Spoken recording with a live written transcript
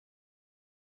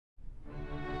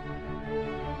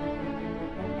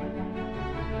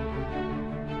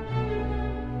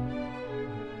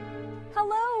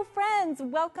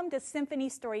friends, welcome to Symphony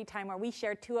Storytime, where we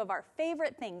share two of our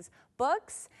favorite things,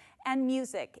 books and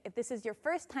music. If this is your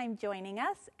first time joining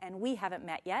us, and we haven't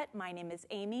met yet, my name is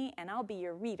Amy, and I'll be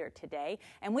your reader today.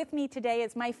 And with me today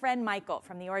is my friend Michael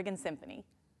from the Oregon Symphony.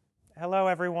 Hello,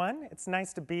 everyone. It's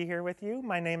nice to be here with you.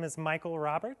 My name is Michael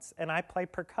Roberts, and I play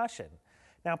percussion.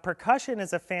 Now, percussion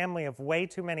is a family of way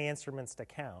too many instruments to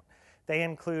count. They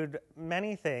include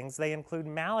many things. They include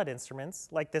mallet instruments,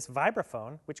 like this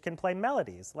vibraphone, which can play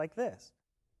melodies like this.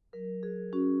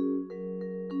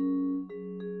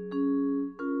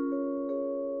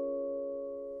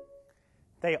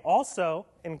 They also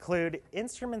include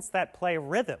instruments that play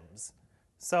rhythms.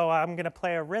 So I'm going to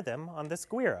play a rhythm on the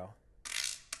squiro.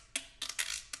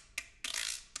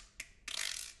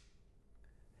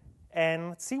 And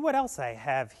let's see what else I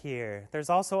have here. There's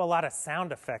also a lot of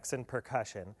sound effects in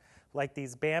percussion, like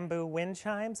these bamboo wind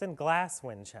chimes and glass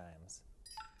wind chimes.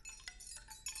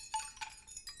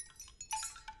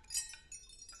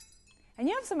 And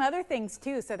you have some other things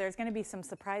too, so there's going to be some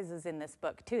surprises in this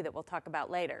book too that we'll talk about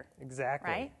later.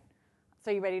 Exactly. Right?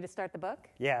 So you ready to start the book?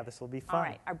 Yeah, this will be fun. All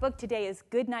right, our book today is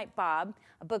Goodnight Bob,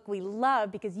 a book we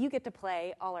love because you get to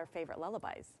play all our favorite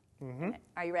lullabies. Mm-hmm.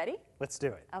 Are you ready? Let's do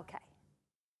it. Okay.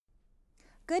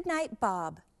 Goodnight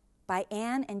Bob by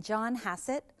Anne and John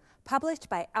Hassett, published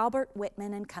by Albert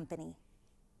Whitman and Company.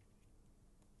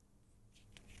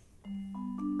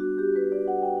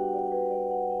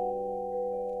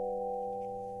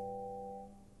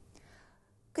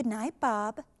 Good night,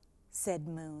 Bob, said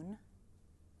Moon.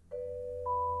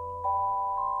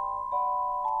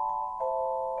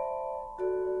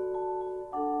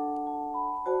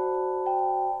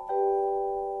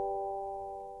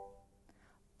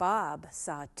 Bob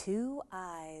saw two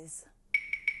eyes.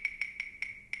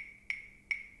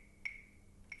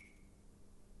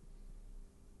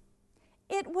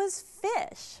 It was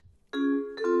Fish.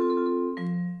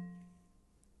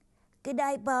 Good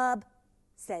night, Bob,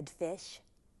 said Fish.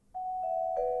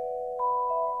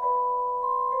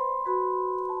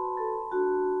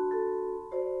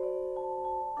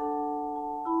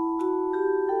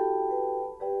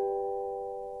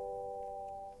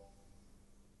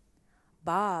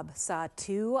 Bob saw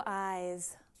two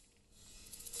eyes.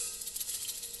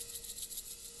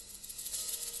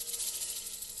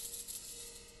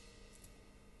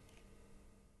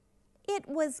 It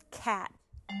was Cat.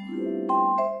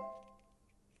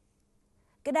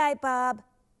 Good night, Bob,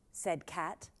 said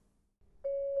Cat.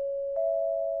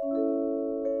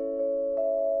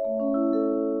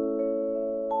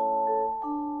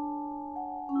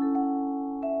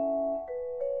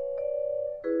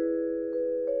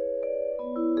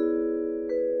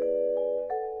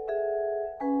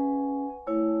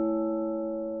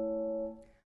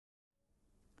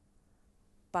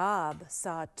 Bob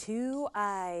saw two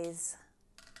eyes.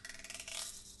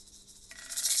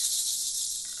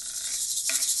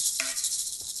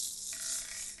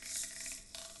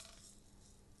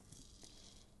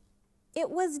 It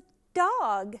was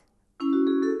Dog.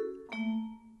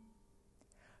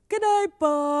 Good night,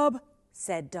 Bob,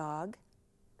 said Dog.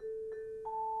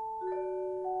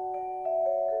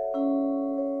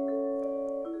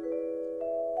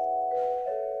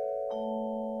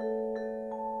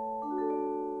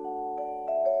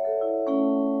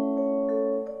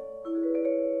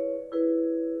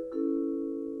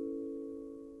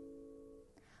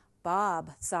 Bob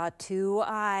saw two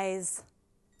eyes.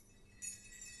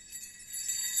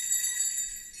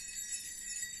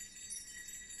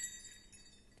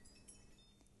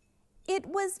 It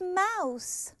was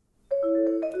Mouse.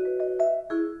 Good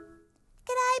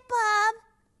night, Bob,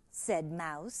 said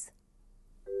Mouse.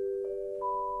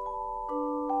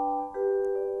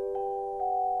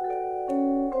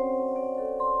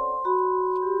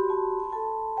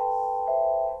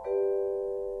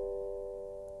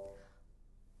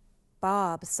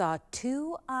 Bob saw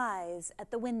two eyes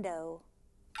at the window.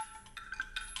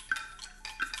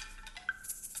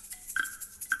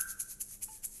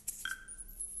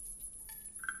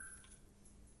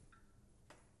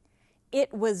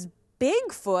 It was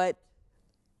Bigfoot.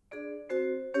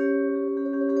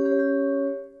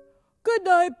 Good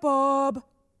night, Bob,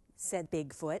 said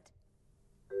Bigfoot.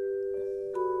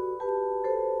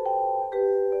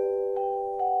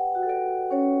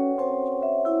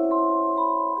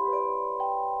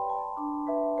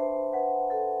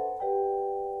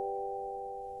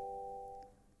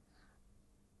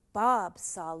 Bob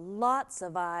saw lots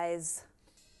of eyes.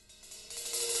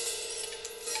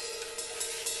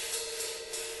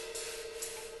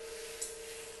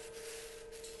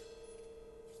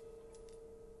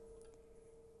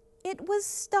 It was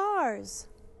stars.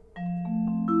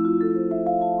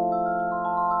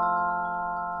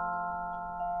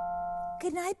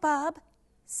 Bob,"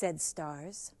 said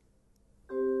Stars.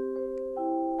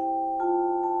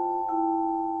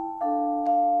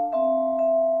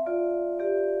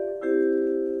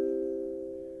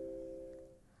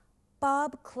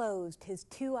 Bob closed his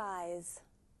 2 eyes.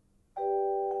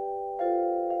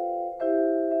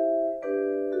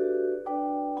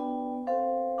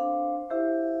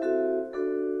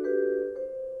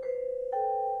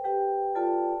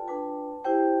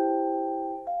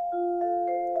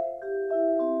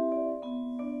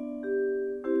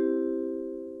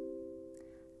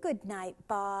 Good night,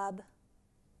 Bob.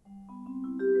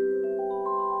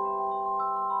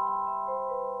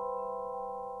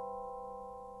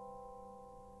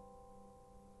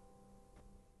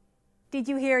 Did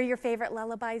you hear your favorite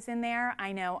lullabies in there?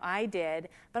 I know I did.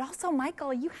 But also,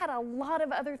 Michael, you had a lot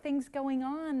of other things going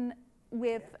on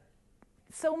with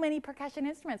so many percussion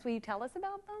instruments. Will you tell us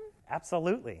about them?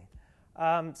 Absolutely.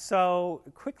 So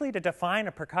quickly to define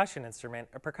a percussion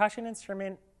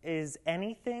instrument is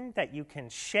anything that you can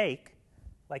shake,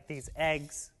 like these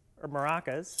eggs or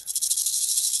maracas,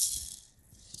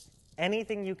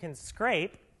 anything you can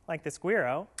scrape, like this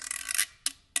guiro,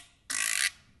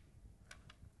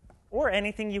 or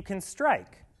anything you can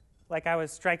strike, like I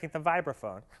was striking the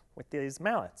vibraphone with these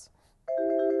mallets.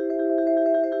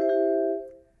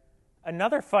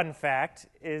 Another fun fact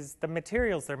is the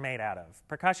materials they're made out of.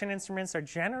 Percussion instruments are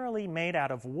generally made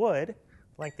out of wood,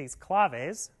 like these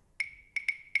claves,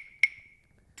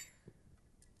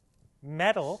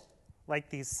 metal, like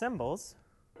these cymbals,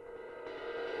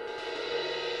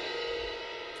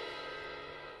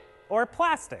 or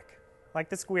plastic, like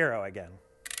this guiro again.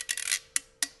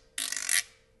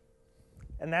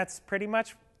 And that's pretty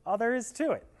much all there is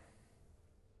to it.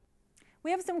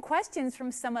 We have some questions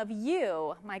from some of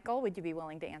you. Michael, would you be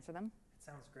willing to answer them?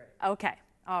 Sounds great. Okay,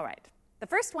 all right. The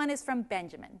first one is from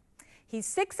Benjamin. He's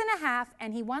 6.5,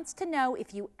 and he wants to know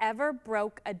if you ever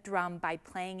broke a drum by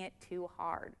playing it too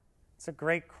hard. It's a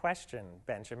great question,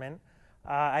 Benjamin.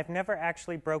 I've never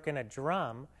actually broken a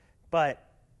drum, but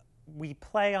we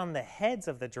play on the heads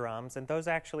of the drums, and those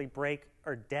actually break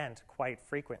or dent quite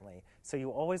frequently. So you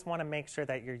always want to make sure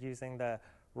that you're using the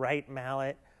right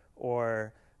mallet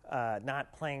or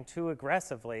not playing too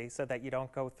aggressively so that you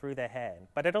don't go through the head.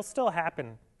 But it'll still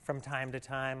happen from time to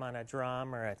time on a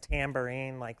drum or a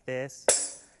tambourine like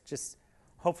this. Just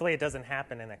hopefully it doesn't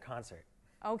happen in a concert.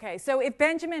 Okay, so if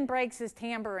Benjamin breaks his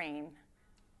tambourine,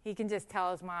 he can just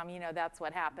tell his mom, you know, that's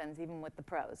what happens even with the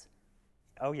pros.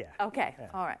 Oh, yeah. Okay, yeah.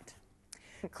 All right.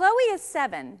 Chloe is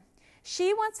 7.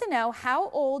 She wants to know how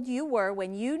old you were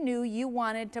when you knew you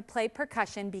wanted to play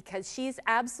percussion, because she's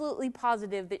absolutely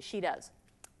positive that she does.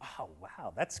 Oh,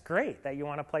 wow, that's great that you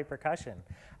want to play percussion.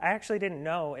 I actually didn't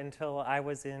know until I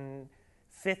was in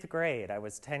 5th grade. I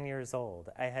was 10 years old.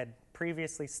 I had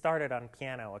previously started on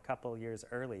piano a couple years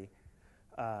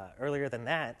earlier than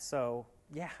that. So,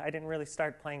 yeah, I didn't really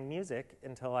start playing music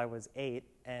until I was 8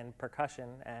 and percussion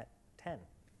at 10.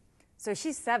 So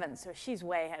she's 7, so she's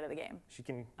way ahead of the game. She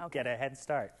can get a head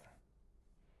start.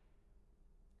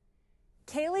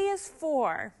 Kaylee is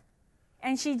 4,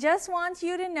 and she just wants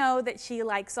you to know that she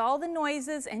likes all the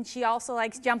noises, and she also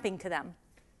likes jumping to them.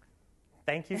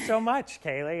 Thank you so much,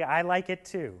 Kaylee. I like it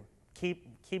too.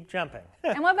 Keep jumping.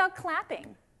 And what about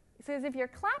clapping? It says if you're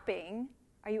clapping,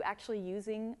 are you actually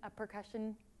using a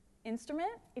percussion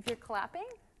instrument if you're clapping?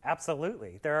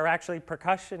 Absolutely. There are actually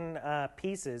percussion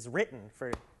pieces written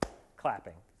for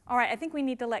clapping. All right, I think we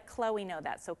need to let Chloe know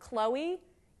that. So Chloe,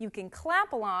 you can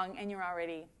clap along, and you're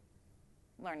already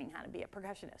learning how to be a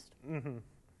percussionist. Mm-hmm.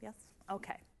 Yes?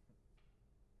 Okay.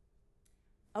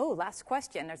 Oh, last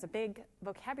question. There's a big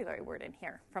vocabulary word in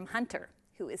here from Hunter,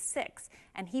 who is 6.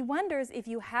 And he wonders if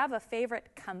you have a favorite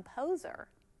composer.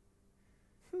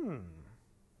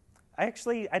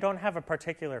 I don't have a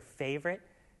particular favorite.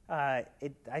 I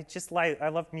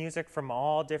love music from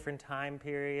all different time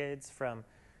periods, from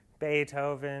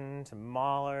Beethoven to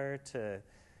Mahler to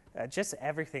just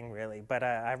everything, really. But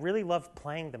I really love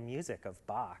playing the music of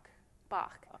Bach.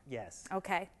 Bach. Yes.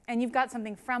 Okay. And you've got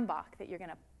something from Bach that you're going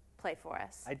to play for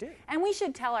us. I do. And we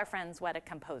should tell our friends what a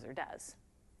composer does,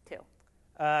 too.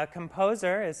 A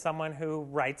composer is someone who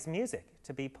writes music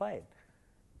to be played.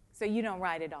 So you don't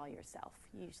write it all yourself.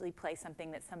 You usually play something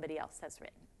that somebody else has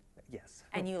written. Yes.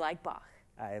 And you like Bach.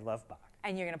 I love Bach.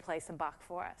 And you're going to play some Bach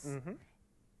for us. Mm-hmm.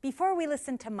 Before we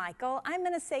listen to Michael, I'm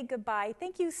going to say goodbye.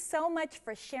 Thank you so much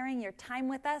for sharing your time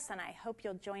with us, and I hope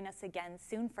you'll join us again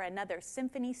soon for another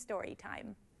Symphony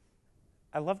Storytime.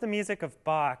 I love the music of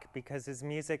Bach because his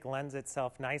music lends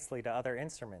itself nicely to other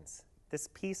instruments. This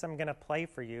piece I'm going to play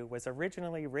for you was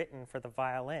originally written for the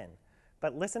violin,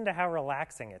 but listen to how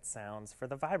relaxing it sounds for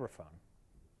the vibraphone.